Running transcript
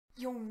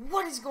Yo,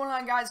 what is going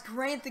on, guys?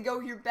 Grant the Go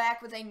here,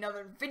 back with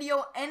another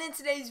video, and in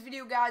today's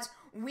video, guys,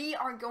 we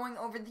are going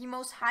over the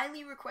most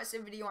highly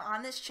requested video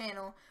on this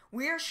channel.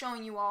 We are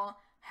showing you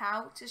all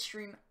how to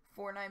stream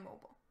Fortnite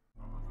mobile.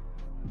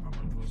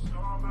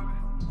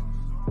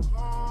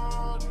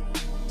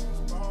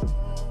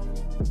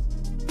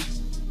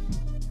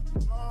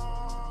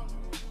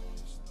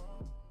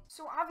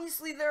 So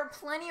obviously there are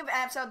plenty of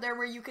apps out there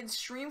where you can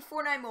stream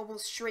Fortnite mobile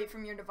straight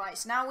from your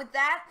device. Now with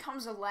that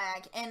comes a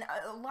lag, and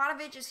a lot of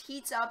it just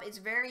heats up.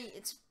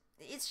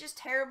 It's just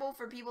terrible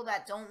for people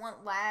that don't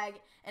want lag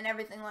and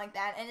everything like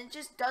that, and it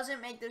just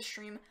doesn't make the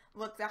stream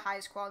look the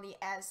highest quality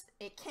as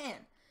it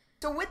can.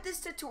 So with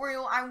this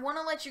tutorial, I want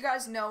to let you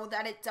guys know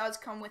that it does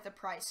come with a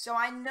price. So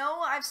I know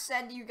I've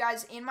said to you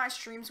guys in my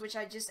streams, which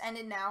I just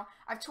ended now,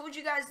 I've told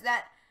you guys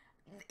that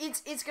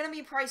it's going to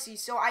be pricey.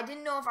 So I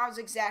didn't know if I was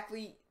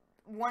exactly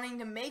wanting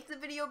to make the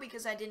video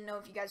because I didn't know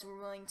if you guys were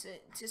willing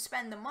to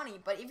spend the money.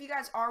 But if you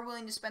guys are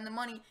willing to spend the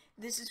money,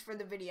 this is for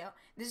the video.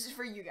 This is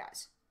for you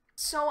guys.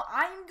 So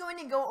I'm going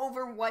to go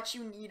over what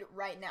you need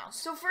right now.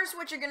 So first,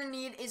 what you're going to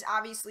need is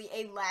obviously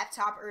a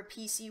laptop or a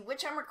PC,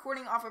 which I'm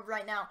recording off of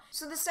right now.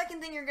 So the second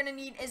thing you're going to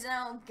need is an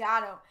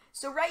Elgato.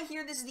 So right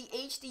here, this is the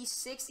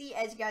HD60,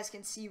 as you guys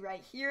can see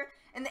right here.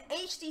 And the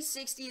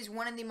HD60 is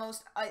one of the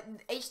most,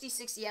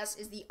 HD60S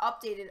is the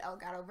updated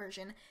Elgato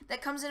version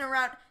that comes in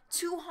around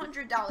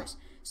 $200.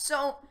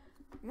 So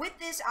with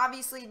this,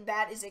 obviously,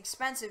 that is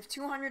expensive.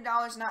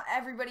 $200, not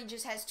everybody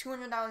just has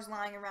 $200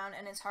 lying around,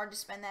 and it's hard to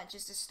spend that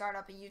just to start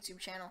up a YouTube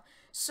channel.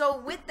 So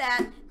with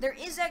that, there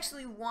is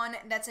actually one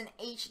that's an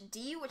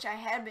HD, which I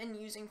have been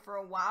using for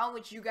a while,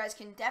 which you guys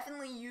can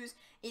definitely use.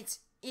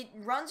 It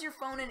runs your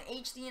phone in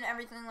HD and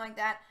everything like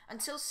that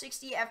until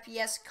 60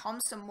 FPS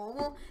comes to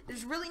mobile.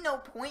 There's really no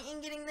point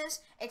in getting this,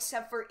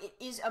 except for it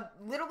is a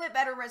little bit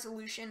better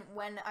resolution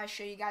when I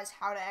show you guys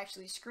how to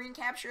actually screen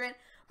capture it.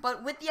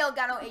 But with the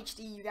Elgato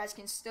HD, you guys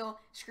can still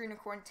screen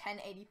record in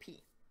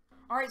 1080p.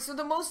 Alright, so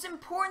the most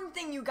important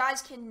thing you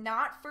guys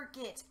cannot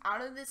forget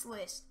out of this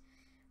list,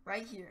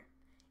 right here,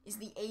 is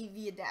the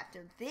AV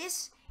adapter.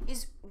 This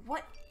is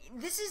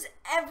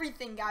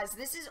everything, guys.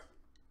 This is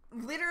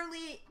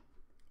literally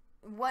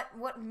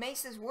what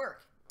makes this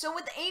work. So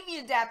with the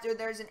AV adapter,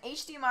 there's an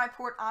HDMI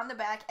port on the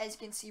back, as you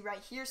can see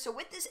right here. So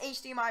with this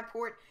HDMI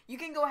port, you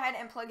can go ahead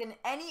and plug in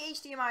any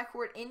HDMI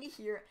port into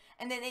here,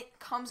 and then it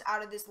comes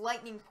out of this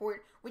lightning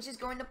port, which is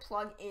going to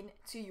plug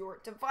into your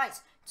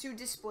device to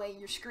display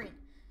your screen.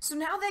 So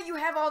now that you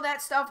have all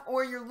that stuff,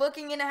 or you're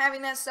looking into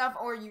having that stuff,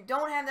 or you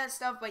don't have that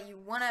stuff, but you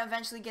want to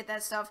eventually get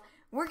that stuff,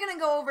 we're going to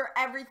go over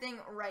everything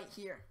right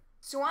here.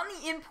 So on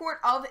the import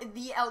of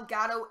the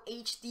Elgato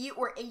HD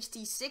or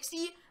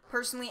HD60,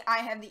 personally, I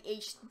have the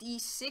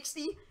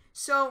HD60.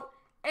 So,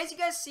 as you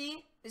guys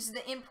see, this is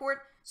the import.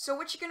 So,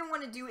 what you're going to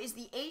want to do is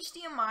the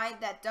HDMI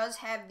that does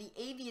have the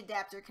AV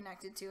adapter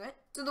connected to it.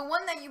 So, the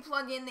one that you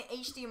plug in the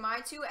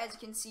HDMI to, as you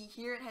can see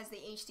here, it has the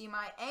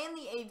HDMI and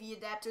the AV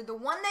adapter. The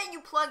one that you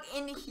plug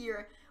into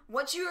here,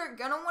 what you're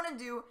going to want to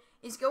do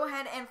is go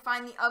ahead and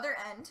find the other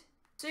end.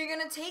 So, you're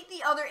going to take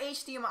the other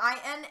HDMI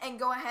end and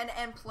go ahead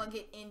and plug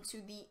it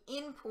into the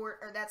import,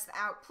 or that's the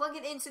out. Plug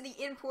it into the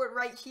import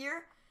right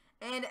here.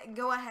 And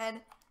go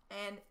ahead,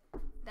 and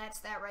that's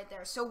that right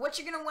there. So what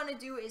you're going to want to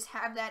do is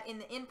have that in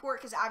the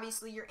import, because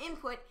obviously your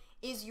input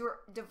is your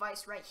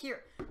device right here.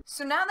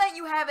 So now that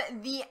you have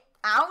the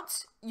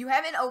out, you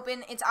have it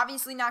open, it's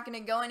obviously not going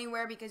to go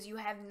anywhere because you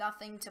have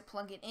nothing to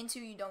plug it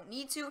into. You don't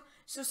need to.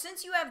 So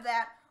since you have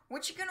that,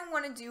 what you're going to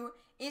want to do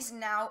is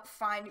now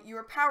find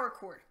your power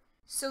cord.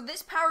 So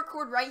this power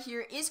cord right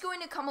here is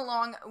going to come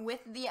along with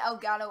the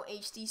Elgato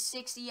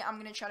HD60. I'm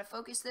going to try to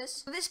focus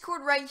this. So this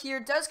cord right here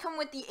does come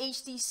with the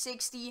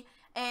HD60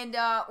 and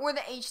or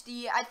the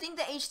HD. I think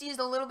the HD is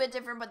a little bit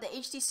different, but the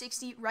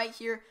HD60 right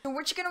here. So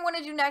what you're going to want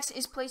to do next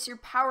is place your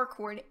power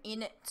cord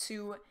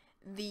into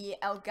the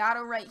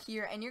Elgato right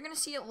here, and you're going to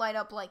see it light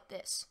up like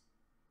this.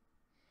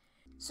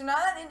 So now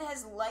that it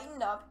has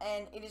lightened up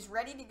and it is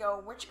ready to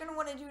go, what you're going to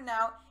want to do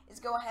now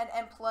is go ahead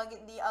and plug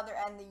the other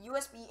end, the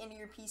USB, into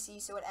your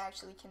PC so it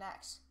actually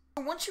connects.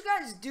 So once you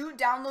guys do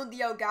download the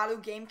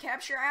Elgato Game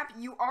Capture app,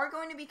 you are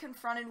going to be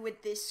confronted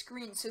with this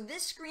screen. So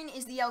this screen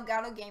is the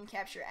Elgato Game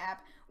Capture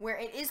app, where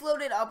it is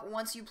loaded up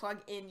once you plug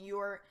in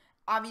your,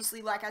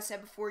 obviously, like I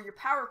said before, your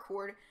power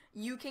cord.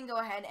 You can go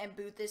ahead and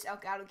boot this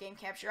Elgato Game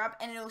Capture app,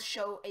 and it'll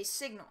show a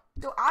signal.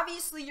 So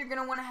obviously, you're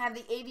going to want to have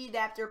the AV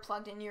adapter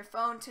plugged into your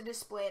phone to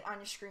display it on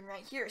your screen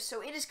right here.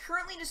 So it is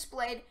currently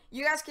displayed.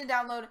 You guys can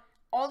download.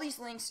 All these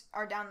links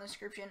are down in the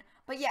description.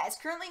 But yeah, it's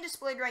currently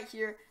displayed right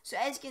here. So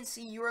as you can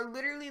see, you are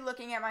literally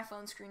looking at my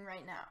phone screen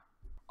right now.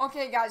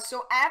 Okay, guys,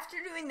 so after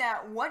doing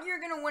that, what you're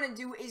going to want to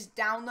do is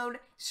download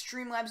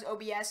Streamlabs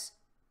OBS.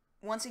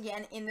 Once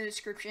again, in the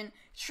description.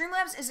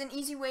 Streamlabs is an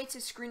easy way to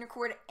screen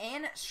record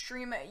and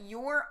stream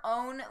your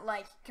own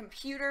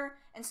computer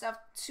and stuff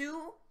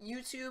to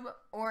YouTube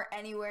or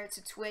anywhere,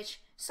 to Twitch,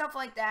 stuff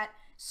like that.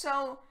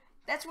 So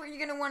that's what you're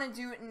going to want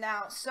to do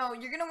now. So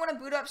you're going to want to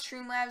boot up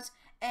Streamlabs,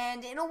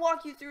 and it'll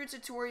walk you through a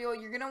tutorial.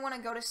 You're going to want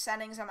to go to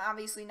settings. I'm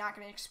obviously not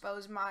going to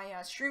expose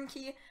my stream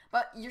key,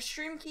 but your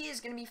stream key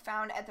is going to be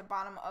found at the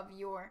bottom of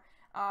your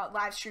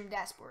live stream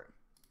dashboard.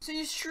 So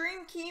your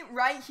stream key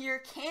right here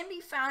can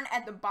be found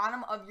at the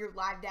bottom of your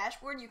live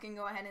dashboard. You can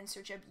go ahead and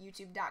search up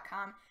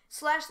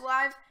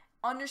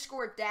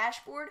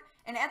youtube.com/live_dashboard,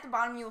 and at the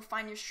bottom you'll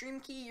find your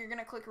stream key. You're going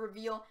to click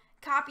reveal,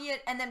 copy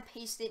it, and then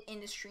paste it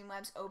into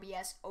Streamlabs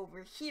OBS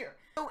over here.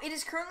 So it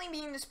is currently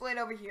being displayed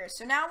over here.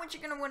 So now what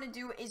you're going to want to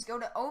do is go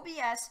to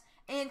OBS,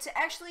 and to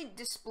actually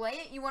display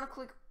it, you want to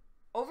click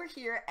over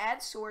here,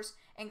 add source,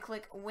 and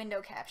click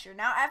window capture.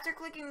 Now after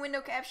clicking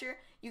window capture,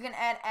 you can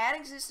add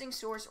existing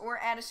source or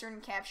add a certain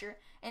capture,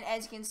 and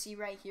as you can see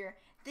right here,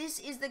 this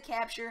is the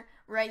capture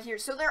right here.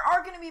 So there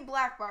are going to be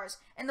black bars,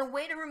 and the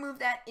way to remove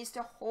that is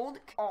to hold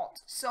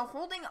Alt. So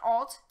holding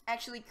Alt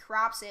actually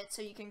crops it,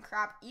 so you can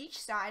crop each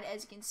side,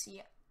 as you can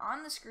see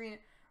on the screen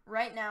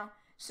right now.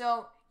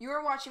 So you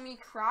are watching me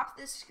crop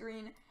this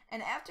screen,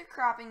 and after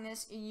cropping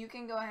this, you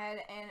can go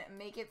ahead and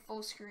make it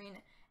full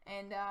screen.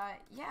 And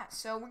yeah,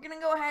 so we're gonna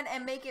go ahead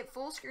and make it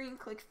full screen.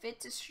 Click fit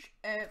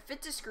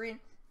to screen,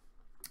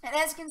 and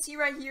as you can see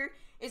right here,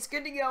 it's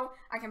good to go.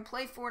 I can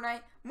play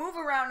Fortnite, move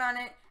around on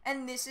it,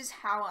 and this is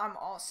how I'm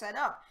all set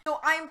up. So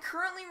I am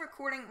currently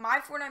recording my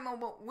Fortnite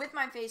mobile with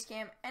my face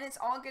cam, and it's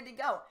all good to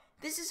go.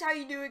 This is how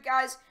you do it,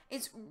 guys.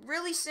 It's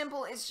really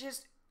simple. It's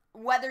just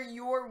whether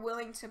you're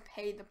willing to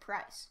pay the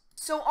price.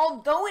 So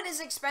although it is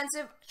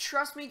expensive,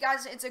 trust me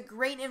guys, it's a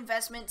great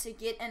investment to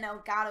get an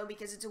Elgato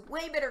because it's a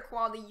way better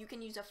quality. You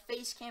can use a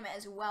face cam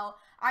as well.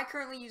 I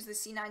currently use the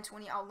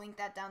C920. I'll link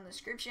that down in the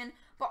description.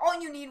 But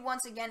all you need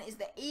once again is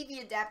the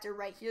AV adapter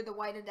right here, the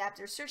white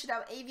adapter. Search it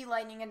out, AV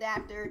lightning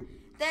adapter.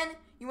 Then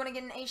you want to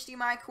get an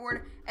HDMI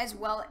cord as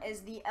well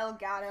as the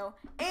Elgato.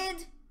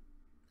 And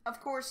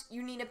of course,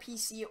 you need a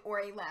PC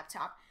or a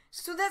laptop.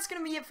 So that's going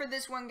to be it for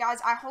this one,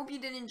 guys. I hope you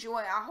did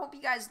enjoy. I hope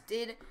you guys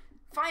did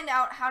find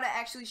out how to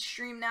actually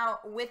stream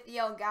now with the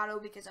Elgato,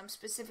 because I'm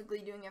specifically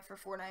doing it for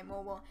Fortnite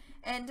Mobile.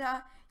 And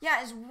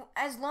yeah,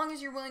 as long as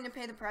you're willing to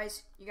pay the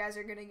price, you guys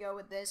are gonna go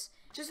with this.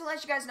 Just to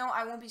let you guys know,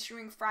 I won't be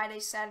streaming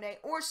Friday, Saturday,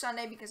 or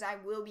Sunday because I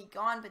will be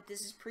gone, but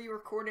this is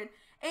pre-recorded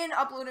and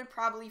uploaded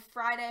probably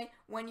Friday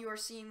when you are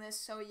seeing this.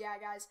 So yeah,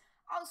 guys,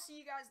 I'll see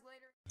you guys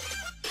later.